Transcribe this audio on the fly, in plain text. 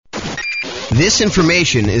This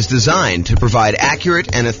information is designed to provide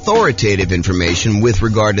accurate and authoritative information with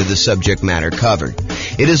regard to the subject matter covered.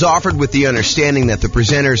 It is offered with the understanding that the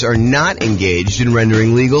presenters are not engaged in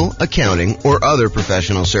rendering legal, accounting, or other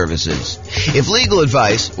professional services. If legal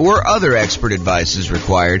advice or other expert advice is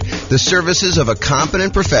required, the services of a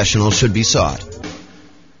competent professional should be sought.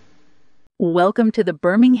 Welcome to the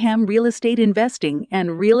Birmingham Real Estate Investing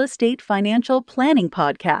and Real Estate Financial Planning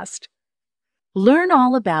Podcast. Learn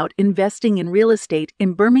all about investing in real estate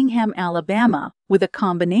in Birmingham, Alabama, with a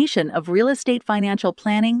combination of real estate financial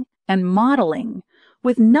planning and modeling,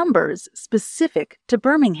 with numbers specific to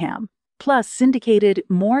Birmingham, plus syndicated,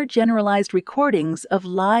 more generalized recordings of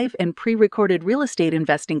live and pre-recorded real estate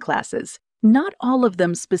investing classes, not all of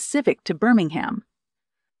them specific to Birmingham.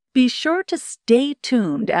 Be sure to stay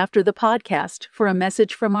tuned after the podcast for a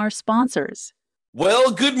message from our sponsors.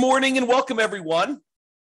 Well, good morning and welcome, everyone.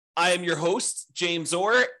 I am your host, James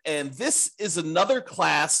Orr, and this is another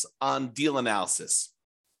class on deal analysis.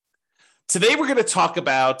 Today, we're going to talk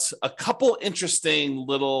about a couple interesting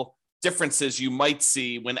little differences you might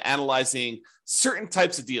see when analyzing certain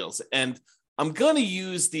types of deals. And I'm going to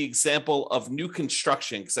use the example of new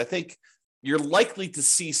construction because I think you're likely to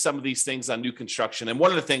see some of these things on new construction. And one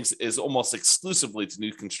of the things is almost exclusively to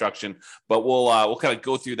new construction, but we'll kind of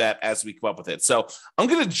go through that as we come up with it. So I'm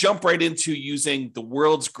going to jump right into using the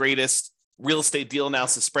world's greatest real estate deal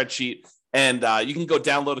analysis spreadsheet. And you can go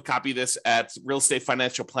download a copy of this at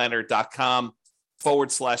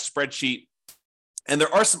realestatefinancialplanner.com/spreadsheet. And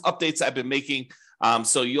there are some updates I've been making.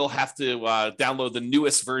 So you'll have to download the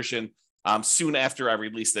newest version soon after I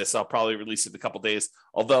release this. I'll probably release it in a couple days,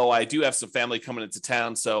 although I do have some family coming into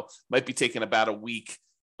town, so might be taking about a week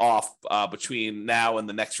off between now and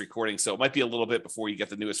the next recording. So it might be a little bit before you get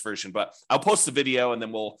the newest version, but I'll post the video and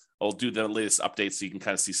then we'll do the latest updates so you can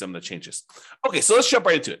kind of see some of the changes. Okay, so let's jump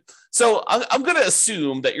right into it. So I'm going to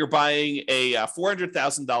assume that you're buying a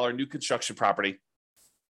 $400,000 new construction property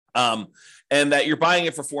and that you're buying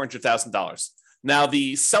it for $400,000. Now,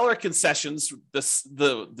 the seller concessions, the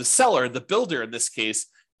seller, the builder in this case,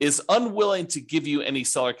 is unwilling to give you any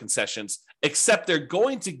seller concessions, except they're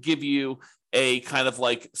going to give you a kind of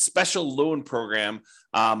like special loan program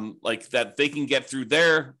like that they can get through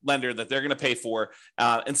their lender that they're going to pay for.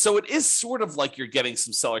 And so it is sort of like you're getting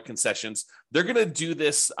some seller concessions. They're going to do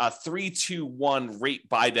this 3-2-1 rate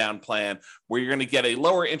buy down plan where you're going to get a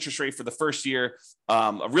lower interest rate for the first year,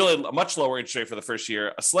 a much lower interest rate for the first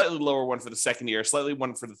year, a slightly lower one for the second year, slightly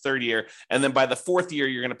one for the third year. And then by the fourth year,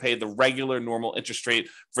 you're going to pay the regular normal interest rate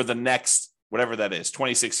for the next, whatever that is,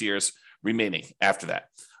 26 years remaining after that.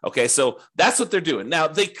 Okay, so that's what they're doing. Now,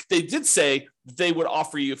 they did say they would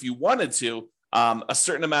offer you, if you wanted to, a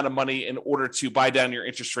certain amount of money in order to buy down your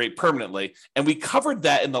interest rate permanently. And we covered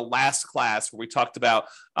that in the last class where we talked about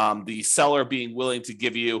the seller being willing to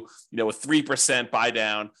give you, a 3% buy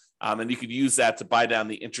down, and you could use that to buy down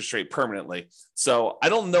the interest rate permanently. So I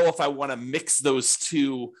don't know if I want to mix those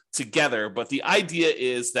two together, but the idea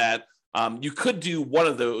is that you could do one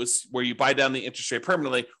of those where you buy down the interest rate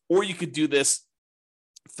permanently, or you could do this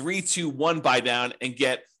 3-2-1 buy down and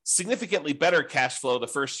get significantly better cash flow the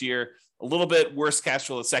first year, a little bit worse cash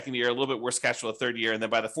flow the second year, a little bit worse cash flow the third year. And then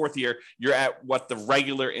by the fourth year, you're at what the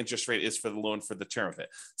regular interest rate is for the loan for the term of it.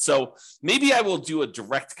 So maybe I will do a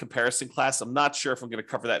direct comparison class. I'm not sure if I'm going to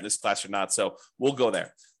cover that in this class or not. So we'll go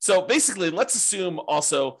there. So basically, let's assume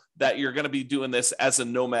also that you're going to be doing this as a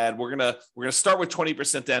nomad. We're going to start with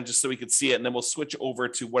 20% down just so we can see it. And then we'll switch over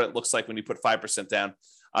to what it looks like when you put 5% down.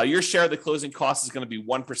 Your share of the closing cost is going to be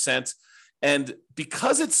 1%. And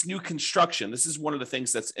because it's new construction, this is one of the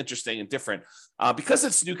things that's interesting and different. Because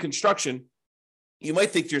it's new construction, you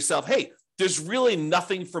might think to yourself, hey, there's really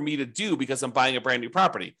nothing for me to do because I'm buying a brand new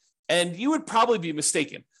property. And you would probably be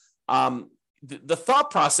mistaken. The thought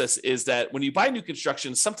process is that when you buy new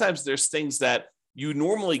construction, sometimes there's things that you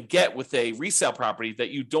normally get with a resale property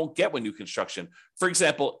that you don't get with new construction. For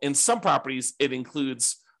example, in some properties, it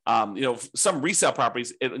includes some resale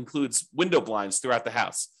properties, it includes window blinds throughout the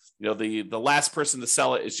house. The last person to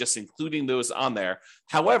sell it is just including those on there.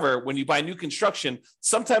 However, when you buy new construction,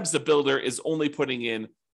 sometimes the builder is only putting in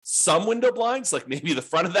some window blinds, like maybe the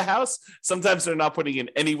front of the house. Sometimes they're not putting in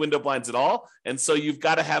any window blinds at all. And so you've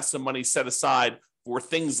got to have some money set aside for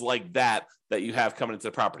things like that you have coming into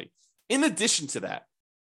the property. In addition to that,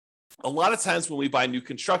 a lot of times when we buy new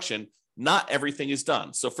construction, not everything is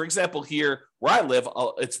done. So for example, here where I live,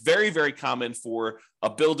 it's very, very common for a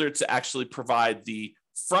builder to actually provide the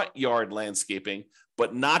front yard landscaping,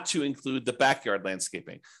 but not to include the backyard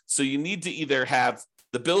landscaping. So you need to either have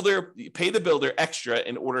the builder, pay the builder extra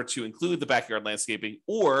in order to include the backyard landscaping,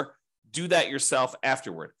 or do that yourself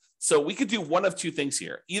afterward. So we could do one of two things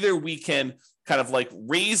here. Either we can kind of like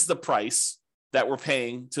raise the price that we're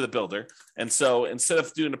paying to the builder. And so instead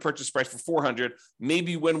of doing a purchase price for 400,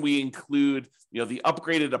 maybe when we include, the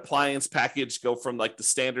upgraded appliance package, go from like the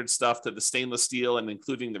standard stuff to the stainless steel and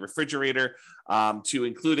including the refrigerator, to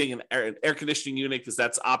including an air conditioning unit, because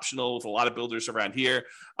that's optional with a lot of builders around here,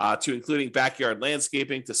 to including backyard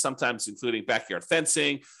landscaping, to sometimes including backyard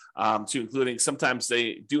fencing, to including, sometimes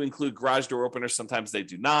they do include garage door openers, sometimes they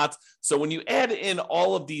do not. So when you add in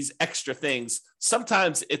all of these extra things,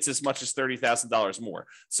 sometimes it's as much as $30,000 more.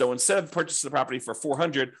 So instead of purchasing the property for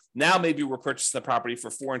 400, now maybe we're purchasing the property for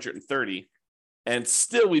 430. And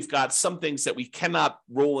still we've got some things that we cannot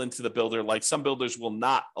roll into the builder. Like some builders will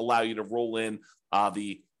not allow you to roll in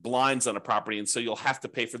the blinds on a property. And so you'll have to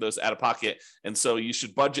pay for those out of pocket. And so you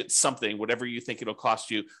should budget something, whatever you think it'll cost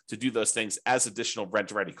you to do those things, as additional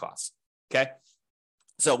rent ready costs. Okay.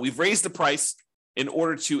 So we've raised the price in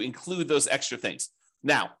order to include those extra things.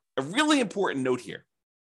 Now, a really important note here.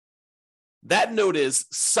 That note is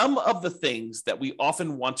some of the things that we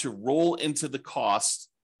often want to roll into the cost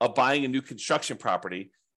of buying a new construction property,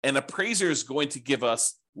 an appraiser is going to give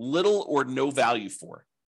us little or no value for.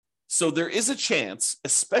 So there is a chance,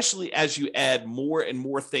 especially as you add more and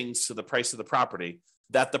more things to the price of the property,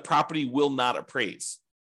 that the property will not appraise.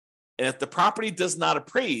 And if the property does not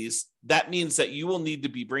appraise, that means that you will need to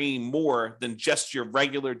be bringing more than just your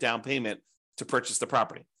regular down payment to purchase the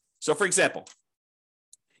property. So for example,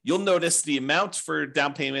 you'll notice the amount for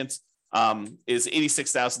down payment is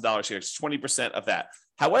 $86,000 here. It's 20% of that.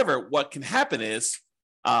 However, what can happen is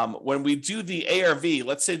when we do the ARV,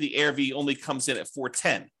 let's say the ARV only comes in at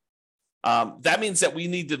 410. That means that we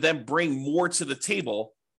need to then bring more to the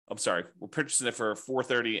table. I'm sorry, we're purchasing it for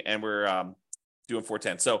 430 and we're doing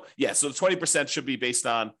 410. So yeah, so the 20% should be based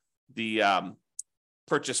on the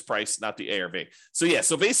purchase price, not the ARV. So yeah,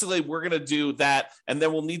 so basically we're going to do that, and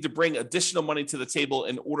then we'll need to bring additional money to the table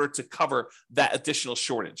in order to cover that additional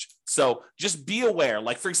shortage. So just be aware.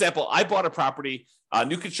 Like for example, I bought a property, a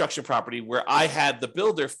new construction property, where I had the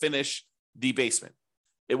builder finish the basement.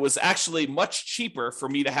 It was actually much cheaper for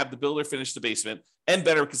me to have the builder finish the basement, and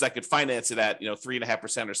better because I could finance it at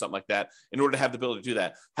 3.5% or something like that in order to have the builder do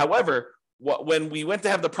that. However, when we went to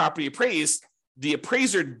have the property appraised, the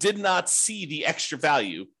appraiser did not see the extra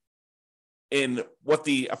value in what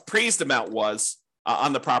the appraised amount was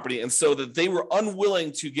on the property. And so that they were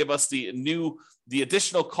unwilling to give us the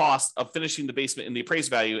additional cost of finishing the basement in the appraised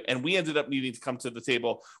value. And we ended up needing to come to the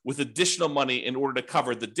table with additional money in order to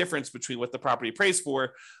cover the difference between what the property appraised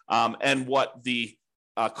for and what the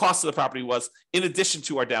cost of the property was, in addition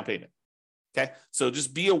to our down payment. Okay. So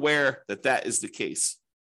just be aware that that is the case.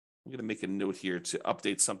 I'm going to make a note here to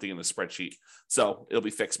update something in the spreadsheet, so it'll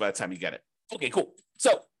be fixed by the time you get it. Okay, cool.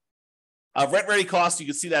 So rent ready cost, you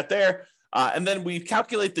can see that there. And then we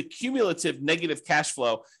calculate the cumulative negative cash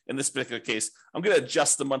flow in this particular case. I'm going to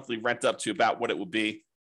adjust the monthly rent up to about what it would be.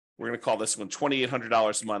 We're going to call this one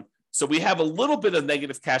 $2,800 a month. So we have a little bit of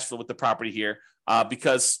negative cash flow with the property here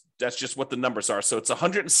because that's just what the numbers are. So it's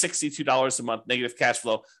 $162 a month negative cash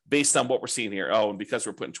flow based on what we're seeing here. Oh, and because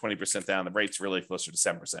we're putting 20% down, the rate's really closer to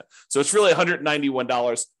 7%. So it's really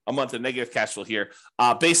 $191 a month of negative cash flow here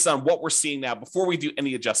based on what we're seeing now before we do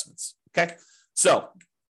any adjustments. Okay. So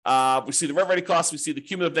we see the rent ready costs. We see the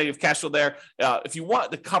cumulative negative cash flow there. If you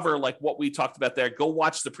want to cover like what we talked about there, go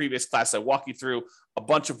watch the previous class. I walk you through a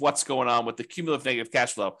bunch of what's going on with the cumulative negative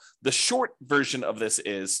cash flow. The short version of this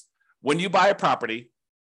is when you buy a property,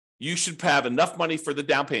 you should have enough money for the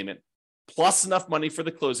down payment, plus enough money for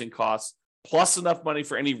the closing costs, plus enough money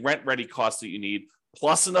for any rent ready costs that you need,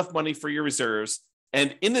 plus enough money for your reserves.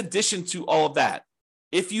 And in addition to all of that,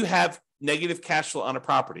 if you have negative cash flow on a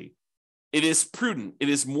property, it is prudent, it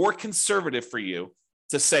is more conservative for you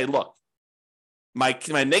to say, look, my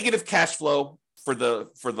negative cash flow for the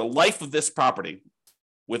life of this property,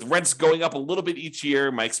 with rents going up a little bit each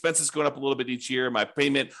year, my expenses going up a little bit each year, my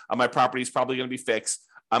payment on my property is probably going to be fixed.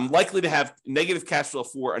 I'm likely to have negative cash flow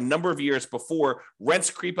for a number of years before rents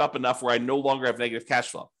creep up enough where I no longer have negative cash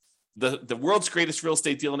flow. The world's greatest real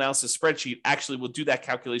estate deal analysis spreadsheet actually will do that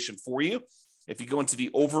calculation for you. If you go into the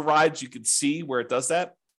overrides, you can see where it does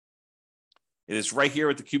that. It is right here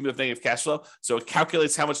with the cumulative negative cash flow. So it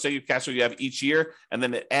calculates how much negative cash flow you have each year, and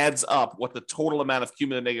then it adds up what the total amount of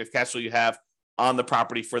cumulative negative cash flow you have on the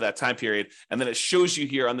property for that time period. And then it shows you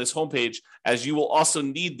here on this homepage, as you will also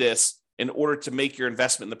need this in order to make your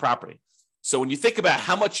investment in the property. So when you think about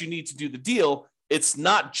how much you need to do the deal, it's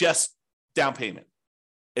not just down payment.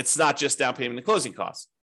 It's not just down payment and closing costs.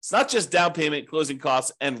 It's not just down payment, closing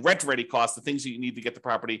costs, and rent ready costs, the things that you need to get the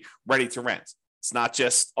property ready to rent. It's not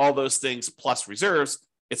just all those things plus reserves.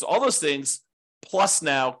 It's all those things plus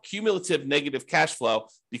now cumulative negative cash flow,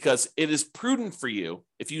 because it is prudent for you,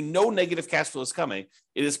 if you know negative cash flow is coming,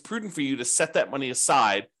 it is prudent for you to set that money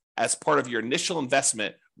aside as part of your initial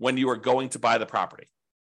investment when you are going to buy the property.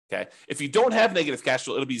 Okay. If you don't have negative cash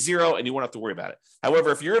flow, it'll be zero and you won't have to worry about it.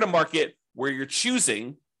 However, if you're in a market where you're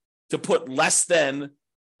choosing to put less than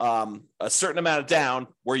a certain amount of down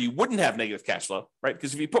where you wouldn't have negative cash flow, right?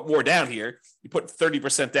 Because if you put more down here, you put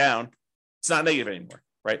 30% down, it's not negative anymore,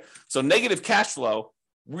 right? So negative cash flow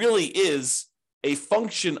really is a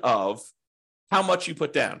function of how much you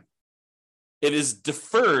put down. It is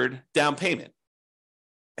deferred down payment.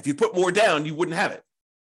 If you put more down, you wouldn't have it.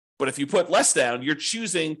 But if you put less down, you're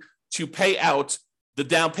choosing to pay out the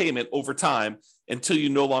down payment over time until you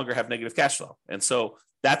no longer have negative cash flow. And so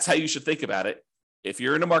that's how you should think about it. If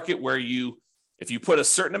you're in a market where if you put a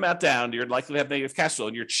certain amount down, you're likely to have negative cash flow,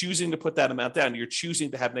 and you're choosing to put that amount down, you're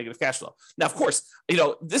choosing to have negative cash flow. Now, of course,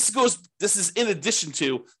 this is in addition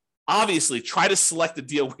to, obviously, try to select a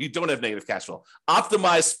deal where you don't have negative cash flow.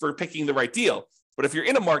 Optimize for picking the right deal. But if you're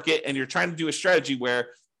in a market and you're trying to do a strategy where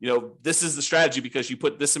this is the strategy because you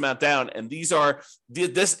put this amount down, and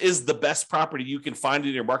this is the best property you can find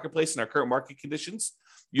in your marketplace in our current market conditions,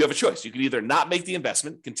 you have a choice. You can either not make the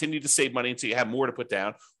investment, continue to save money until you have more to put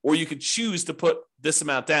down, or you can choose to put this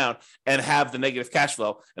amount down and have the negative cash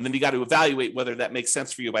flow. And then you got to evaluate whether that makes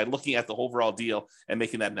sense for you by looking at the overall deal and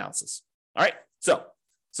making that analysis. All right. So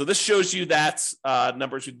this shows you that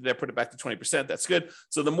numbers there, put it back to 20%. That's good.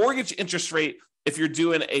 So the mortgage interest rate, if you're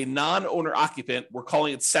doing a non-owner occupant, we're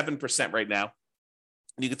calling it 7% right now.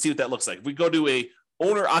 And you can see what that looks like. If we go to a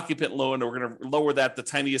owner occupant loan, we're going to lower that the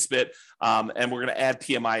tiniest bit, and we're going to add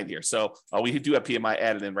PMI in here. So we do have PMI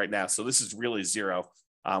added in right now. So this is really zero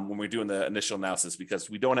when we're doing the initial analysis, because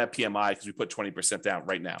we don't have PMI because we put 20% down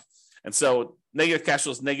right now. And so negative cash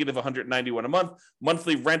flow is negative $191 a month.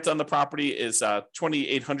 Monthly rent on the property is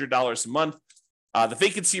 $2,800 a month. The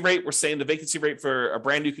vacancy rate, we're saying the vacancy rate for a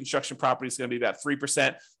brand new construction property is going to be about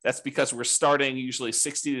 3%. That's because we're starting usually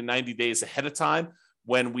 60 to 90 days ahead of time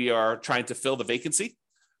when we are trying to fill the vacancy.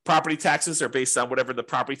 Property taxes are based on whatever the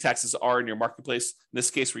property taxes are in your marketplace. In this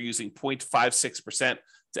case, we're using 0.56%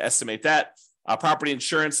 to estimate that. Property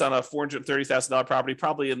insurance on a $430,000 property,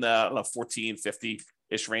 probably in the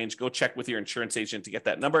 $1,450-ish range. Go check with your insurance agent to get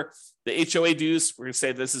that number. The HOA dues, we're going to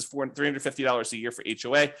say this is $350 a year for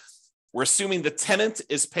HOA. We're assuming the tenant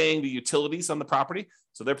is paying the utilities on the property.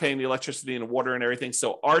 So they're paying the electricity and water and everything.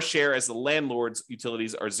 So our share as the landlord's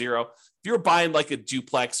utilities are zero. If you're buying like a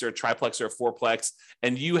duplex or a triplex or a fourplex,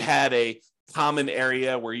 and you had a common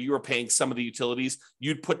area where you were paying some of the utilities,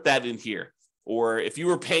 you'd put that in here. Or if you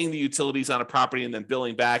were paying the utilities on a property and then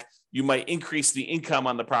billing back, you might increase the income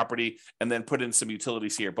on the property and then put in some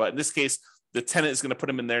utilities here. But in this case, the tenant is going to put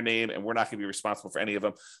them in their name, and we're not going to be responsible for any of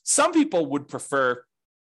them. Some people would prefer,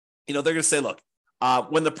 they're going to say, look,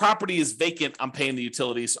 when the property is vacant, I'm paying the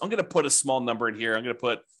utilities. I'm going to put a small number in here. I'm going to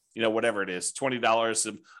put, whatever it is,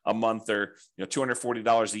 $20 a month or,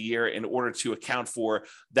 $240 a year in order to account for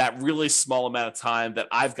that really small amount of time that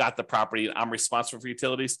I've got the property and I'm responsible for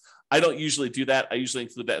utilities. I don't usually do that. I usually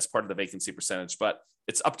include that as part of the vacancy percentage, but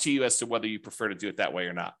it's up to you as to whether you prefer to do it that way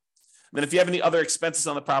or not. And then if you have any other expenses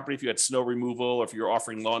on the property, if you had snow removal, or if you're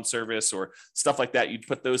offering lawn service or stuff like that, you'd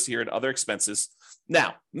put those here in other expenses.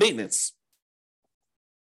 Now, maintenance.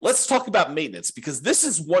 Let's talk about maintenance, because this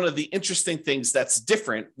is one of the interesting things that's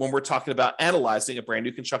different when we're talking about analyzing a brand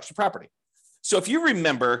new construction property. So if you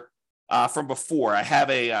remember from before, I have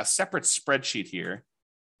a separate spreadsheet here.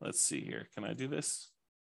 Let's see here. Can I do this?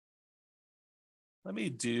 Let me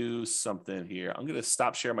do something here. I'm going to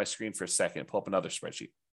stop sharing my screen for a second, pull up another spreadsheet.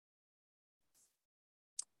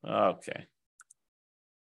 Okay.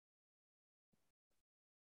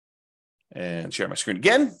 And share my screen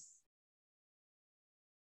again.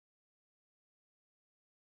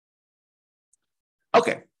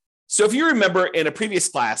 Okay, so if you remember in a previous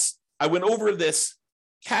class, I went over this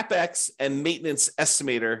CapEx and maintenance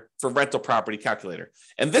estimator for rental property calculator.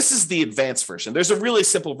 And this is the advanced version. There's a really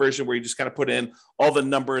simple version where you just kind of put in all the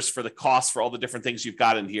numbers for the costs for all the different things you've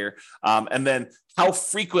got in here, and then how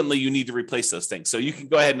frequently you need to replace those things. So you can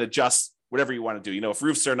go ahead and adjust whatever you want to do. If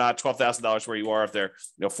roofs are not $12,000 where you are, if they're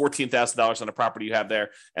 $14,000 on a property you have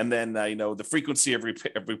there, and then the frequency of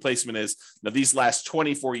replacement is these last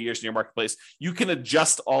 24 years in your marketplace, you can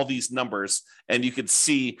adjust all these numbers and you can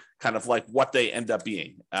see kind of like what they end up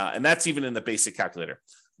being, and that's even in the basic calculator.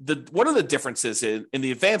 One of the differences in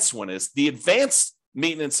the advanced one is the advanced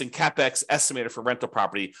maintenance and CapEx estimator for rental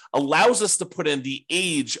property allows us to put in the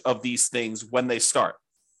age of these things when they start.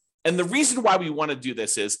 And the reason why we want to do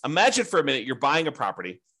this is, imagine for a minute, you're buying a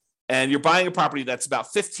property and you're buying a property that's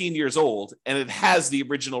about 15 years old and it has the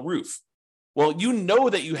original roof. Well, you know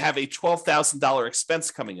that you have a $12,000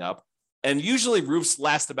 expense coming up, and usually roofs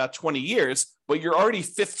last about 20 years, but you're already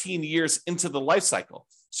 15 years into the life cycle.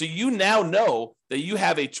 So you now know that you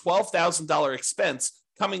have a $12,000 expense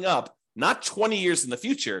coming up, not 20 years in the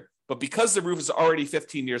future, but because the roof is already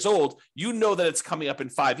 15 years old, you know that it's coming up in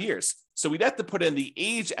 5 years. So we'd have to put in the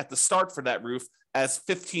age at the start for that roof as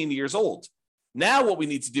 15 years old. Now what we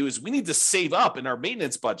need to do is we need to save up in our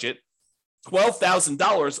maintenance budget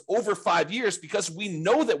 $12,000 over 5 years because we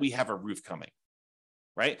know that we have a roof coming,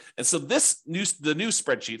 right? And so the new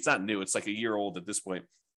spreadsheet, it's not new, it's like a year old at this point.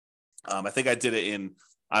 I think I did it in,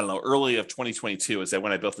 I don't know, early of 2022 is that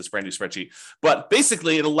when I built this brand new spreadsheet. But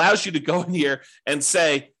basically, it allows you to go in here and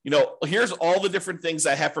say, here's all the different things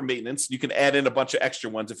I have for maintenance. You can add in a bunch of extra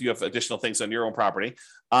ones if you have additional things on your own property.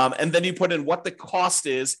 And then you put in what the cost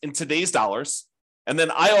is in today's dollars. And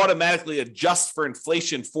then I automatically adjust for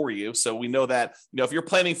inflation for you. So we know that, if you're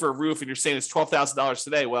planning for a roof and you're saying it's $12,000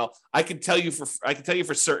 today, well, I can tell you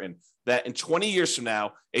for certain that in 20 years from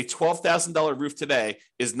now, a $12,000 roof today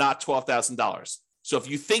is not $12,000. So if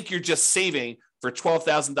you think you're just saving for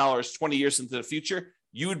 $12,000 20 years into the future,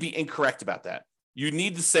 you would be incorrect about that. You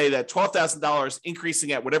need to say that $12,000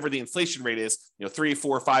 increasing at whatever the inflation rate is, 3,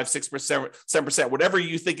 4, 5, 6%, 7%, whatever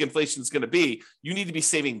you think inflation is going to be, you need to be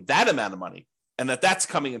saving that amount of money, and that's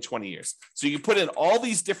coming in 20 years. So you put in all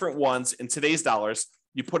these different ones in today's dollars.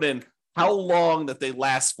 You put in how long that they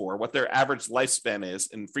last for, what their average lifespan is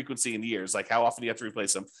in frequency in years, like how often you have to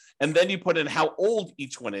replace them. And then you put in how old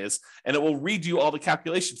each one is, and it will redo all the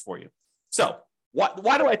calculations for you. So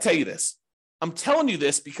why do I tell you this? I'm telling you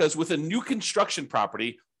this because with a new construction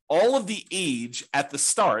property, all of the age at the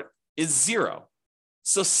start is 0.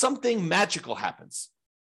 So something magical happens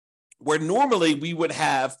where normally we would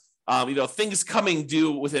have things coming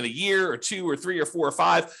due within a year or 2 or 3 or 4 or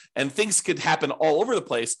 5, and things could happen all over the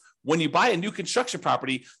place. When you buy a new construction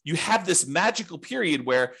property, you have this magical period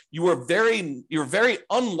where you're very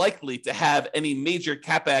unlikely to have any major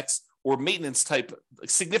CapEx or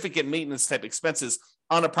significant maintenance type expenses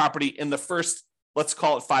on a property in the first, let's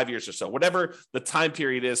call it 5 years or so, whatever the time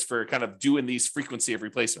period is for kind of doing these frequency of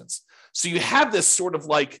replacements. So you have this sort of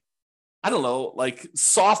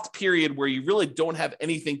soft period where you really don't have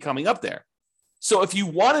anything coming up there. So if you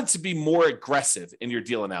wanted to be more aggressive in your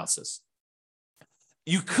deal analysis,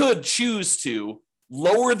 you could choose to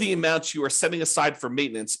lower the amounts you are setting aside for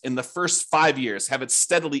maintenance in the first 5 years, have it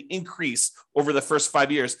steadily increase over the first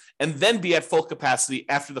 5 years, and then be at full capacity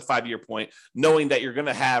after the 5-year point, knowing that you're going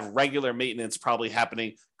to have regular maintenance probably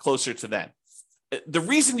happening closer to then. The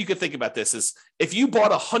reason you could think about this is if you bought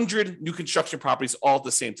 100 new construction properties all at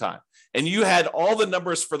the same time, and you had all the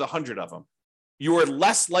numbers for the 100 of them, you are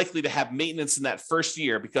less likely to have maintenance in that first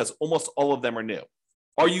year because almost all of them are new.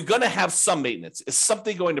 Are you going to have some maintenance? Is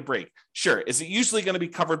something going to break? Sure. Is it usually going to be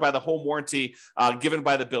covered by the home warranty given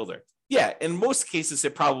by the builder? Yeah, in most cases,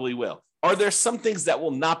 it probably will. Are there some things that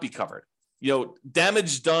will not be covered?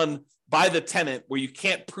 Damage done by the tenant where you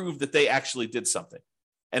can't prove that they actually did something,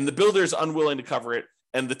 and the builder is unwilling to cover it,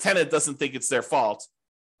 and the tenant doesn't think it's their fault.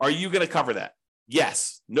 Are you going to cover that?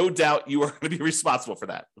 Yes, no doubt you are going to be responsible for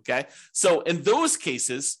that. Okay. So in those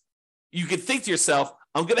cases, you could think to yourself,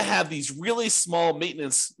 I'm going to have these really small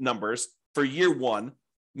maintenance numbers for year 1,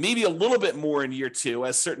 maybe a little bit more in year 2,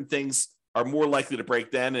 as certain things are more likely to break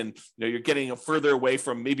then. And you're getting further away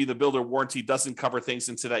from maybe the builder warranty doesn't cover things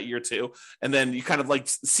into that year 2. And then you kind of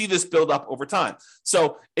see this build up over time.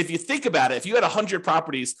 So if you think about it, if you had 100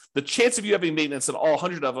 properties, the chance of you having maintenance in all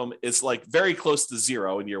 100 of them is very close to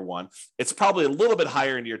 0 in year 1. It's probably a little bit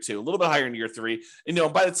higher in year 2, a little bit higher in year 3.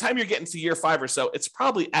 And by the time you're getting to year 5 or so, it's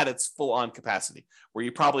probably at its full on capacity where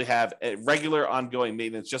you probably have a regular ongoing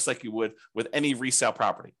maintenance, just like you would with any resale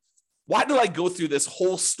property. Why do I go through this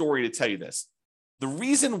whole story to tell you this? The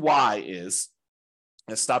reason why is,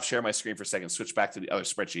 let's stop sharing my screen for a second, switch back to the other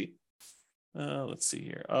spreadsheet. Let's see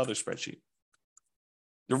here, other spreadsheet.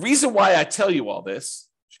 The reason why I tell you all this,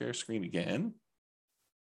 share screen again,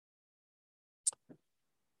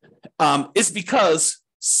 is because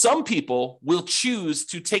some people will choose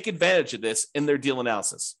to take advantage of this in their deal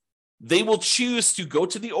analysis. They will choose to go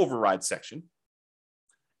to the override section.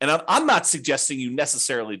 And I'm not suggesting you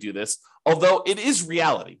necessarily do this, although it is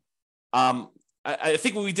reality. I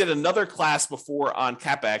think when we did another class before on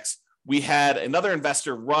CapEx, we had another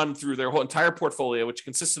investor run through their whole entire portfolio, which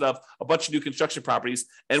consisted of a bunch of new construction properties.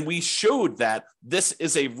 And we showed that this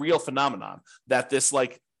is a real phenomenon, that this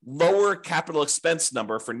lower capital expense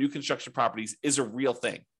number for new construction properties is a real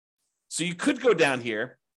thing. So you could go down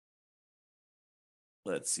here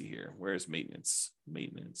let's see here. Where's maintenance?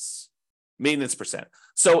 Maintenance percent.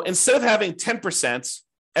 So instead of having 10%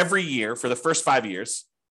 every year for the first 5 years,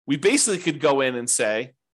 we basically could go in and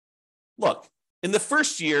say, look, in the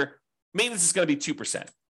first year, maintenance is going to be 2%.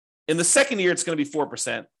 In the second year, it's going to be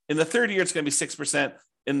 4%. In the third year, it's going to be 6%.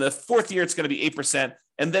 In the fourth year, it's going to be 8%.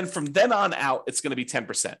 And then from then on out, it's going to be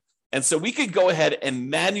 10%. And so we could go ahead and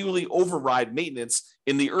manually override maintenance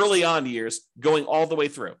in the early on years going all the way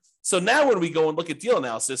through. So now when we go and look at deal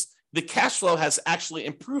analysis, the cash flow has actually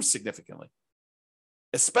improved significantly,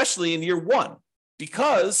 especially in year one,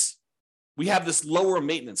 because we have this lower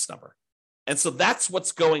maintenance number. And so that's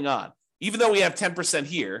what's going on. Even though we have 10%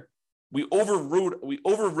 here, we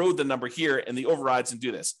overrode the number here in the overrides and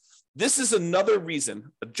do this. This is another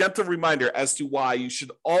reason, a gentle reminder as to why you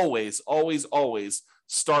should always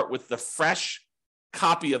start with the fresh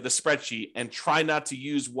copy of the spreadsheet and try not to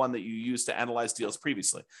use one that you used to analyze deals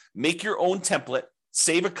previously. Make your own template,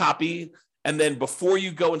 save a copy, and then before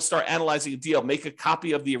you go and start analyzing a deal, make a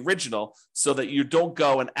copy of the original so that you don't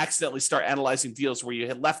go and accidentally start analyzing deals where you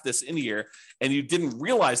had left this in here and you didn't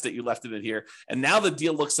realize that you left it in here. And now the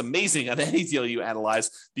deal looks amazing on any deal you analyze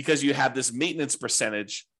because you have this maintenance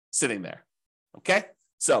percentage sitting there. Okay?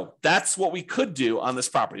 So that's what we could do on this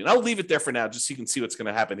property. And I'll leave it there for now just so you can see what's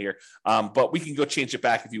going to happen here. But we can go change it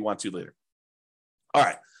back if you want to later. All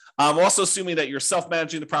right. I'm also assuming that you're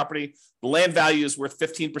self-managing the property. The land value is worth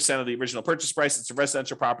 15% of the original purchase price. It's a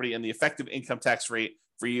residential property, and the effective income tax rate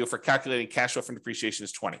for you for calculating cash flow from depreciation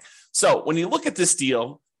is 20. So when you look at this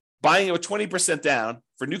deal, buying it with 20% down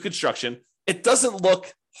for new construction, it doesn't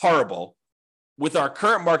look horrible with our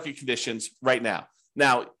current market conditions right now.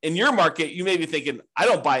 Now, in your market, you may be thinking, I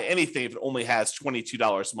don't buy anything if it only has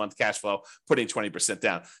 $22 a month cash flow, putting 20%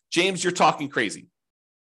 down. James, you're talking crazy.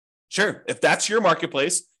 Sure, if that's your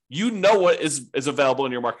marketplace, you know what is available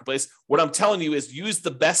in your marketplace. What I'm telling you is use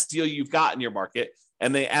the best deal you've got in your market,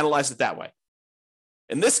 and they analyze it that way.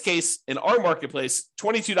 In this case, in our marketplace,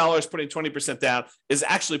 $22 putting 20% down is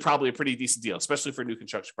actually probably a pretty decent deal, especially for new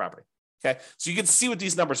construction property. Okay, so you can see what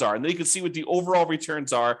these numbers are, and then you can see what the overall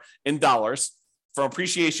returns are in dollars from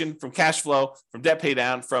appreciation, from cash flow, from debt pay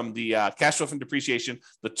down, from the cash flow from depreciation,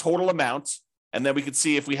 the total amount. And then we could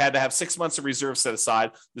see if we had to have 6 months of reserves set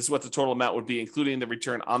aside, this is what the total amount would be, including the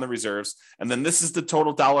return on the reserves. And then this is the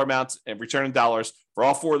total dollar amount and return in dollars for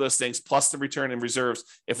all four of those things, plus the return in reserves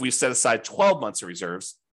if we set aside 12 months of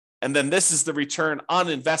reserves. And then this is the return on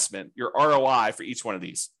investment, your ROI for each one of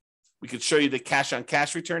these. We could show you the cash on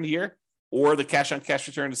cash return here, or the cash on cash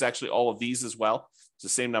return is actually all of these as well. It's the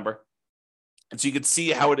same number. And so you can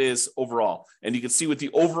see how it is overall. And you can see what the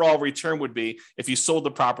overall return would be if you sold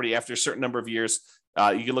the property after a certain number of years.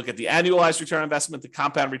 You can look at the annualized return on investment, the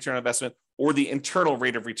compound return on investment, or the internal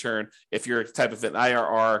rate of return if you're type of an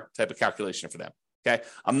IRR type of calculation for them. Okay.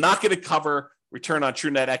 I'm not going to cover return on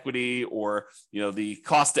true net equity or the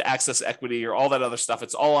cost to access equity or all that other stuff.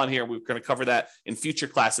 It's all on here. We're going to cover that in future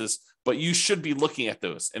classes, but you should be looking at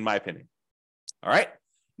those, in my opinion. All right.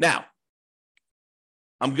 Now,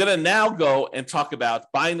 I'm going to now go and talk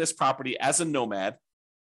about buying this property as a nomad,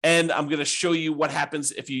 and I'm going to show you what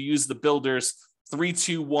happens if you use the builder's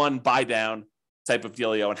 3-2-1 buy down type of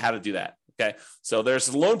dealio and how to do that. Okay, so there's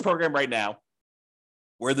a loan program right now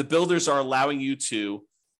where the builders are allowing you to,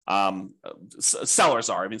 sellers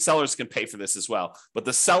are. I mean, sellers can pay for this as well, but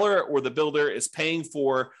the seller or the builder is paying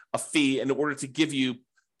for a fee in order to give you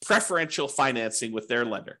preferential financing with their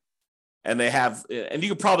lender. And they have, and you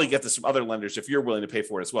could probably get this from other lenders if you're willing to pay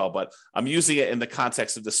for it as well. But I'm using it in the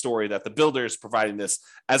context of the story that the builder is providing this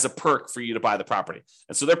as a perk for you to buy the property.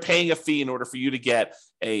 And so they're paying a fee in order for you to get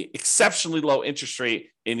a exceptionally low interest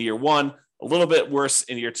rate in year one, a little bit worse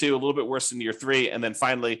in year two, a little bit worse in year three, and then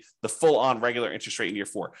finally the full on regular interest rate in year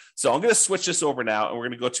four. So I'm going to switch this over now, and we're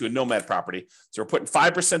going to go to a nomad property. So we're putting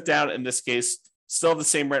 5% down in this case, still have the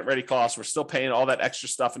same rent ready costs. We're still paying all that extra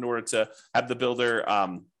stuff in order to have the builder,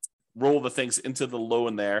 roll the things into the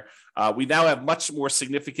loan there. We now have much more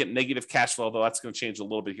significant negative cash flow, though that's going to change a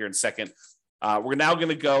little bit here in a second. We're now going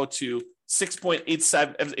to go to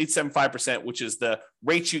 6.875%, which is the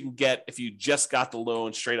rate you can get if you just got the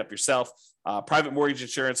loan straight up yourself. Private mortgage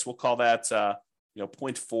insurance, we'll call that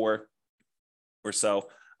 0.4 or so.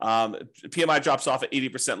 PMI drops off at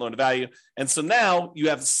 80% loan to value. And so now you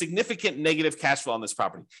have significant negative cash flow on this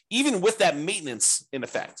property, even with that maintenance in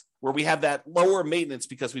effect, where we have that lower maintenance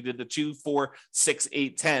because we did the 2, 4, 6,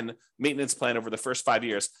 8, 10 maintenance plan over the first 5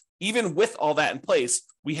 years. Even with all that in place,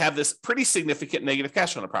 we have this pretty significant negative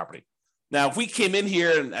cash on the property. Now, if we came in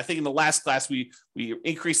here, and I think in the last class, we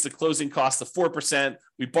increased the closing cost to 4%.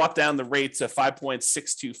 We brought down the rate to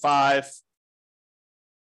 5.625.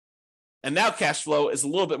 And now cash flow is a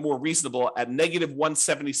little bit more reasonable at negative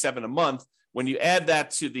 177 a month. When you add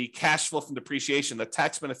that to the cash flow from depreciation, the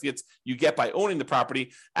tax benefits you get by owning the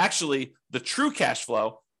property, actually the true cash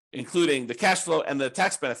flow, including the cash flow and the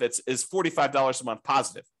tax benefits, is $45 a month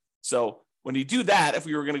positive. So when you do that, if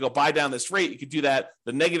we were going to go buy down this rate, you could do that.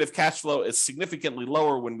 The negative cash flow is significantly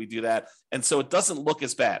lower when we do that. And so it doesn't look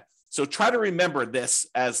as bad. So try to remember this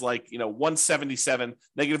as like, 177,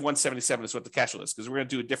 negative 177 is what the cash flow is, because we're going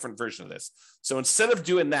to do a different version of this. So instead of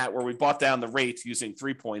doing that, where we bought down the rate using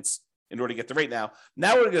 3 points in order to get the rate now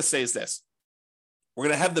what we're going to say is this. We're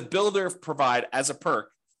going to have the builder provide as a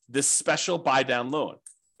perk this special buy down loan.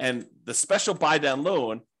 And the special buy down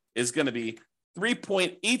loan is going to be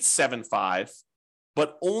 3.875,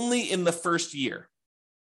 but only in the first year.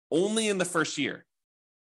 Only in the first year.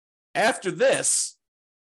 After this,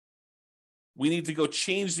 we need to go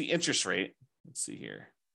change the interest rate. Let's see here.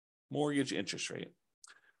 Mortgage interest rate.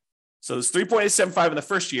 So it's 3.875 in the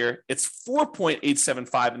first year. It's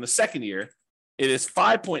 4.875 in the second year. It is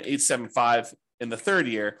 5.875 in the third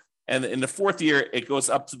year. And in the fourth year, it goes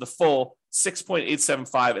up to the full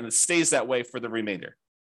 6.875, and it stays that way for the remainder.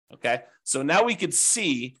 Okay. So now we could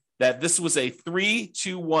see that this was a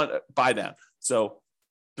 3-2-1 buy down. So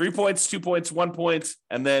 3 points, 2 points, 1 point,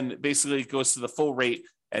 and then basically it goes to the full rate.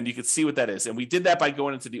 And you can see what that is. And we did that by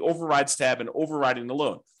going into the overrides tab and overriding the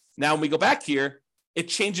loan. Now, when we go back here, it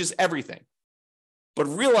changes everything. But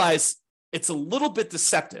realize it's a little bit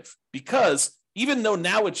deceptive, because even though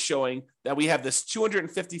now it's showing that we have this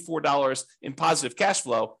 $254 in positive cash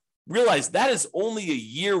flow, realize that is only a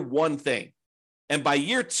year one thing. And by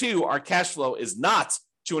year two, our cash flow is not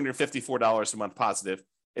 $254 a month positive.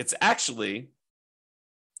 It's actually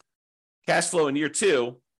cash flow in year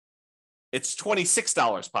two, it's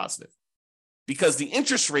 $26 positive, because the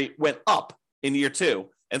interest rate went up in year two.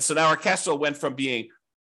 And so now our cash flow went from being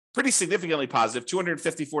pretty significantly positive,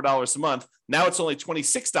 $254 a month. Now it's only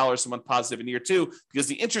 $26 a month positive in year two, because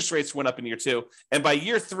the interest rates went up in year two. And by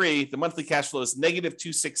year three, the monthly cash flow is negative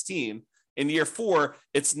 $216. In year four,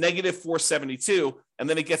 it's negative $472. And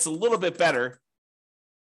then it gets a little bit better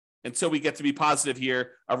until we get to be positive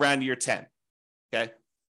here around year 10. Okay.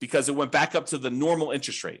 Because it went back up to the normal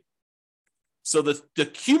interest rate. So the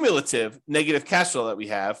cumulative negative cash flow that we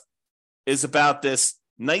have is about this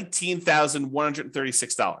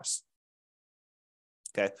 $19,136.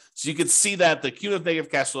 Okay. So you can see that the cumulative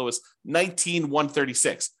negative cash flow is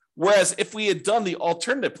 $19,136. Whereas if we had done the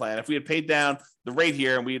alternative plan, if we had paid down the rate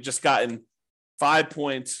here and we had just gotten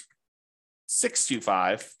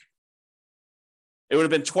 5.625, it would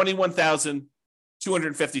have been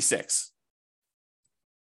 $21,256.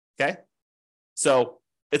 Okay. So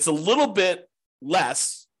it's a little bit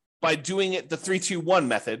less by doing it the 3-2-1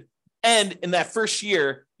 method. And in that first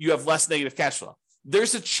year, you have less negative cash flow.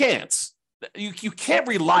 There's a chance that you can't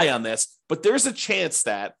rely on this, but there's a chance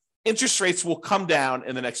that interest rates will come down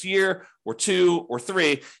in the next year or two or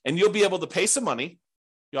three, and you'll be able to pay some money.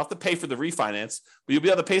 You'll have to pay for the refinance, but you'll be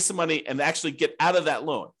able to pay some money and actually get out of that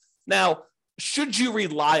loan. Now, should you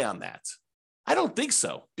rely on that? I don't think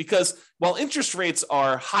so, because while interest rates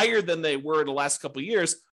are higher than they were in the last couple of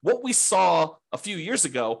years, what we saw a few years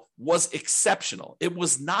ago was exceptional. It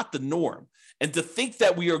was not the norm. And to think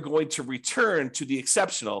that we are going to return to the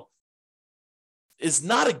exceptional is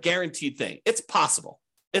not a guaranteed thing. It's possible.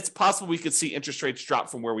 It's possible we could see interest rates drop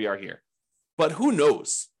from where we are here. But who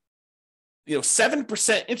knows?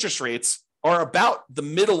 7% interest rates are about the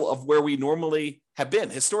middle of where we normally have been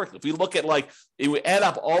historically. If we look at if we add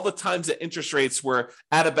up all the times that interest rates were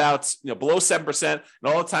at about, below 7% and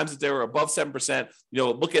all the times that they were above 7%,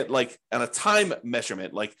 look at on a time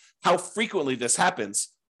measurement, how frequently this happens.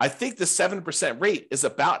 I think the 7% rate is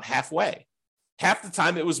about halfway. Half the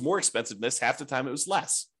time it was more expensive than this, half the time it was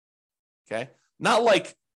less. Okay. Not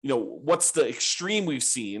what's the extreme we've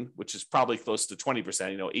seen, which is probably close to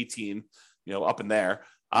 20%, 18, up in there.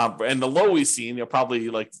 And the low we've seen, probably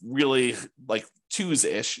really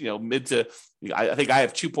twos-ish, mid to, I think I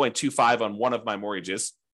have 2.25 on one of my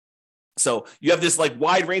mortgages. So you have this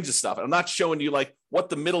wide range of stuff. And I'm not showing you what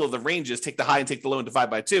the middle of the range is, take the high and take the low and divide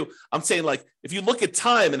by 2. I'm saying if you look at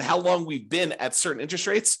time and how long we've been at certain interest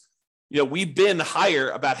rates, we've been higher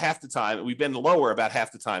about half the time and we've been lower about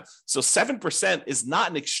half the time. So 7% is not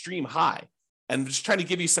an extreme high. And I'm just trying to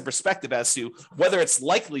give you some perspective as to whether it's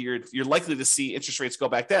likely you're likely to see interest rates go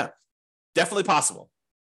back down. Definitely possible.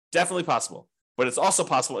 Definitely possible. But it's also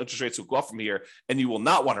possible interest rates will go up from here and you will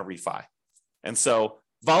not want to refi. And so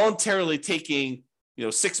voluntarily taking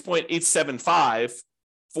 6.875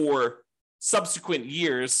 for subsequent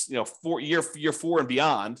years, for year 4 and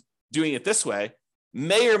beyond, doing it this way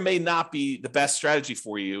may or may not be the best strategy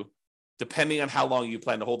for you depending on how long you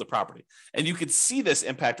plan to hold the property. And you can see this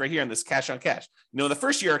impact right here in this cash on cash. In the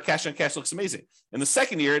first year, cash on cash looks amazing. In the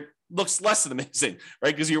second year, it looks less than amazing,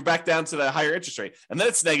 right? Because you're back down to the higher interest rate. And then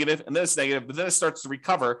it's negative, and then it's negative, but then it starts to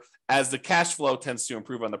recover as the cash flow tends to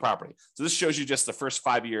improve on the property. So this shows you just the first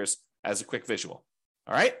 5 years as a quick visual.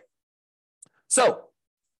 All right. So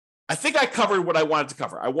I think I covered what I wanted to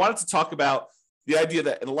cover. I wanted to talk about the idea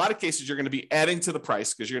that in a lot of cases, you're going to be adding to the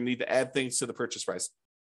price because you're going to need to add things to the purchase price.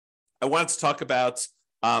 I wanted to talk about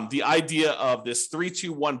the idea of this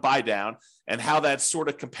 3-2-1 buy down and how that sort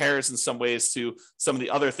of compares in some ways to some of the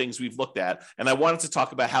other things we've looked at. And I wanted to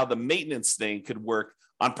talk about how the maintenance thing could work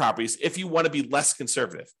on properties if you want to be less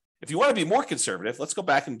conservative. If you want to be more conservative, let's go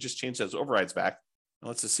back and just change those overrides back. And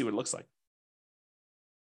let's just see what it looks like.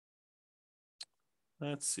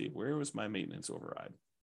 Let's see, where was my maintenance override?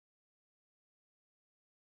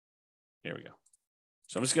 Here we go.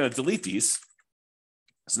 So I'm just going to delete these.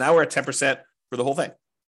 So now we're at 10% for the whole thing.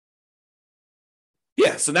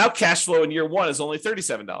 Yeah, so now cash flow in year one is only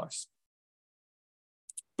 $37.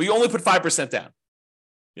 But you only put 5% down.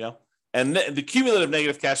 And the cumulative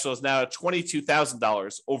negative cash flow is now at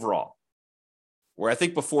 $22,000 overall, where I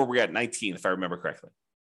think before we were at 19, if I remember correctly.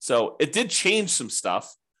 So it did change some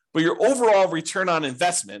stuff, but your overall return on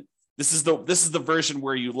investment, this is the version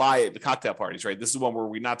where you lie at the cocktail parties, right? This is the one where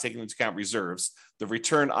we're not taking into account reserves. The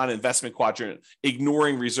return on investment quadrant,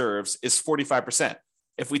 ignoring reserves, is 45%.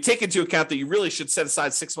 If we take into account that you really should set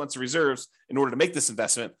aside 6 months of reserves in order to make this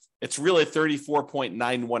investment, it's really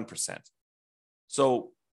 34.91%.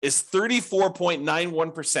 So is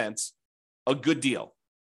 34.91% a good deal?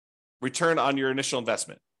 Return on your initial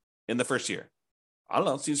investment in the first year? I don't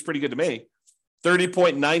know. It seems pretty good to me.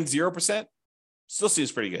 30.90% still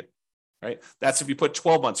seems pretty good, right? That's if you put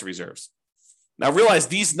 12 months of reserves. Now realize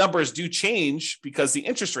these numbers do change because the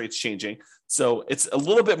interest rate's changing. So it's a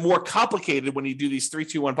little bit more complicated when you do these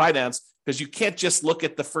 3-2-1 buy downs because you can't just look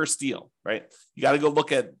at the first deal, right? You got to go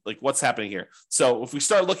look at like what's happening here. So if we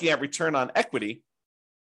start looking at return on equity,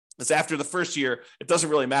 it's after the first year, it doesn't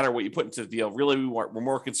really matter what you put into the deal. Really, we're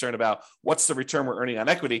more concerned about what's the return we're earning on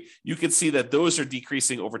equity. You can see that those are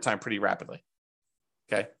decreasing over time pretty rapidly.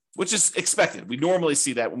 Okay, which is expected. We normally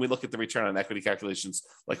see that when we look at the return on equity calculations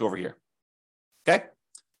like over here. Okay,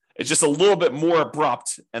 it's just a little bit more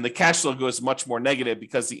abrupt and the cash flow goes much more negative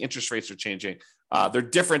because the interest rates are changing. They're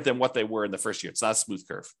different than what they were in the first year. It's not a smooth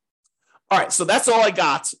curve. All right, so that's all I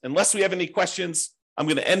got. Unless we have any questions, I'm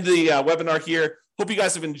going to end the webinar here. Hope you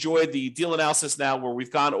guys have enjoyed the deal analysis now where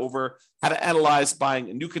we've gone over how to analyze buying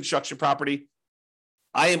a new construction property.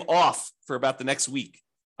 I am off for about the next week.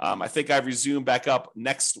 I think I resume back up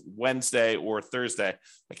next Wednesday or Thursday.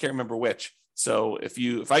 I can't remember which. So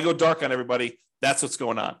if I go dark on everybody, that's what's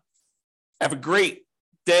going on. Have a great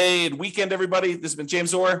day and weekend, everybody. This has been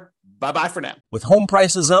James Orr. Bye-bye for now. With home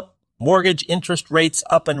prices up, mortgage interest rates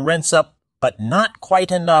up, and rents up, but not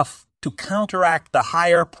quite enough to counteract the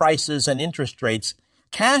higher prices and interest rates,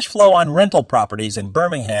 cash flow on rental properties in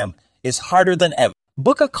Birmingham is harder than ever.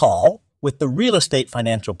 Book a call with the Real Estate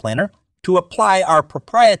Financial Planner to apply our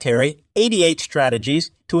proprietary 88 strategies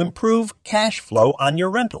to improve cash flow on your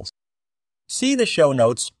rentals. See the show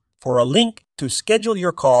notes for a link to schedule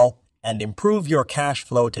your call and improve your cash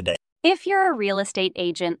flow today. If you're a real estate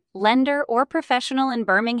agent, lender, or professional in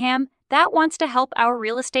Birmingham that wants to help our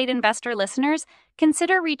real estate investor listeners,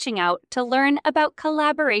 consider reaching out to learn about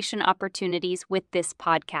collaboration opportunities with this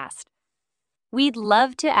podcast. We'd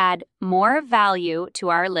love to add more value to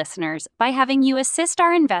our listeners by having you assist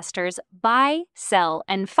our investors buy, sell,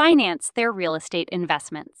 and finance their real estate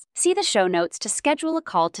investments. See the show notes to schedule a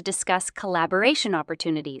call to discuss collaboration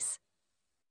opportunities.